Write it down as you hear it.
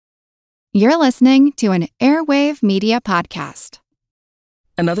You're listening to an Airwave Media Podcast.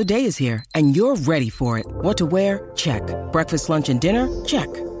 Another day is here, and you're ready for it. What to wear? Check. Breakfast, lunch, and dinner? Check.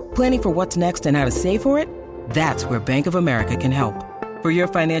 Planning for what's next and how to save for it? That's where Bank of America can help. For your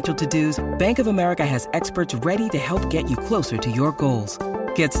financial to-dos, Bank of America has experts ready to help get you closer to your goals.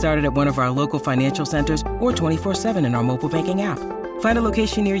 Get started at one of our local financial centers or 24/7 in our mobile banking app. Find a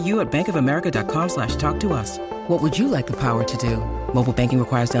location near you at bankofamerica.com/talktous. What would you like the power to do? Mobile banking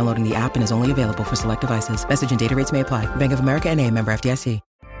requires downloading the app and is only available for select devices. Message and data rates may apply. Bank of America N.A., member FDIC.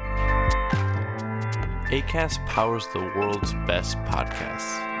 Acast powers the world's best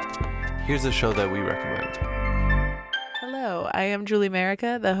podcasts. Here's a show that we recommend. Hello, I am Julie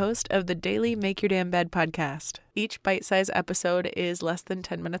Merica, the host of the Daily Make Your Damn Bed podcast. Each bite-sized episode is less than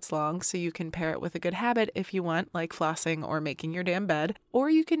 10 minutes long, so you can pair it with a good habit if you want, like flossing or making your damn bed, or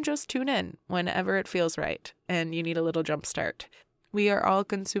you can just tune in whenever it feels right and you need a little jump start. We are all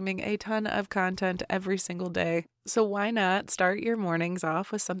consuming a ton of content every single day, so why not start your mornings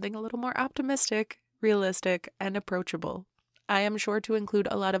off with something a little more optimistic, realistic, and approachable? I am sure to include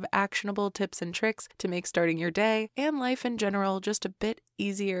a lot of actionable tips and tricks to make starting your day and life in general just a bit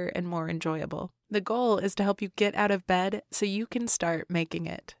easier and more enjoyable. The goal is to help you get out of bed so you can start making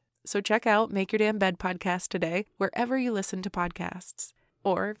it. So check out Make Your Damn Bed podcast today, wherever you listen to podcasts,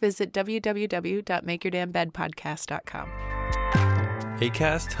 or visit www.makeyourdamnbedpodcast.com.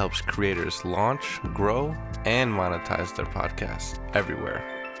 Acast helps creators launch, grow, and monetize their podcasts everywhere.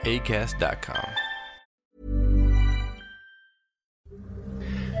 Acast.com.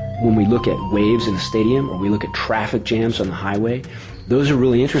 When we look at waves in a stadium or we look at traffic jams on the highway, those are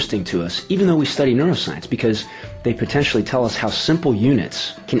really interesting to us, even though we study neuroscience, because they potentially tell us how simple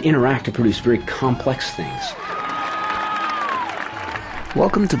units can interact to produce very complex things.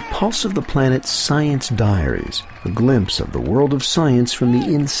 Welcome to Pulse of the Planet Science Diaries, a glimpse of the world of science from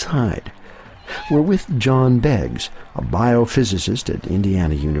the inside. We're with John Beggs, a biophysicist at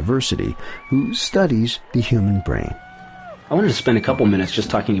Indiana University who studies the human brain. I wanted to spend a couple minutes just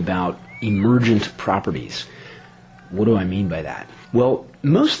talking about emergent properties. What do I mean by that? Well,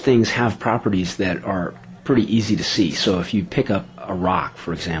 most things have properties that are pretty easy to see. So if you pick up a rock,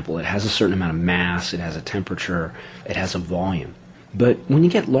 for example, it has a certain amount of mass, it has a temperature, it has a volume. But when you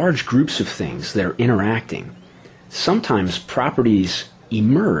get large groups of things that are interacting, sometimes properties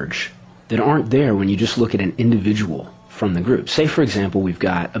emerge that aren't there when you just look at an individual from the group. Say, for example, we've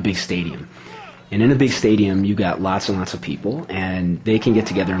got a big stadium. And in a big stadium, you've got lots and lots of people, and they can get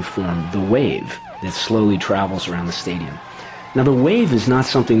together and form the wave that slowly travels around the stadium. Now, the wave is not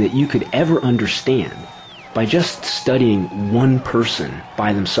something that you could ever understand by just studying one person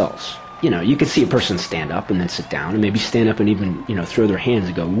by themselves. You know, you could see a person stand up and then sit down, and maybe stand up and even, throw their hands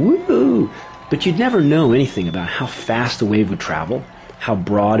and go, woo! But you'd never know anything about how fast the wave would travel, how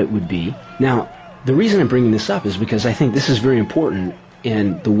broad it would be. Now, the reason I'm bringing this up is because I think this is very important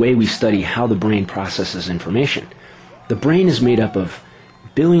in the way we study how the brain processes information. The brain is made up of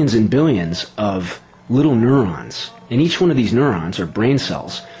billions and billions of little neurons, and each one of these neurons, or brain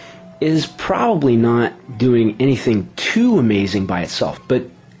cells, is probably not doing anything too amazing by itself, but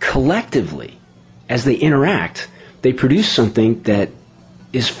collectively, as they interact, they produce something that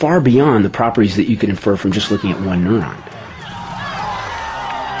is far beyond the properties that you could infer from just looking at one neuron.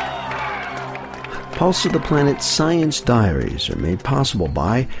 Pulse of the Planet Science Diaries are made possible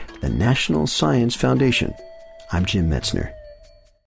by the National Science Foundation. I'm Jim Metzner.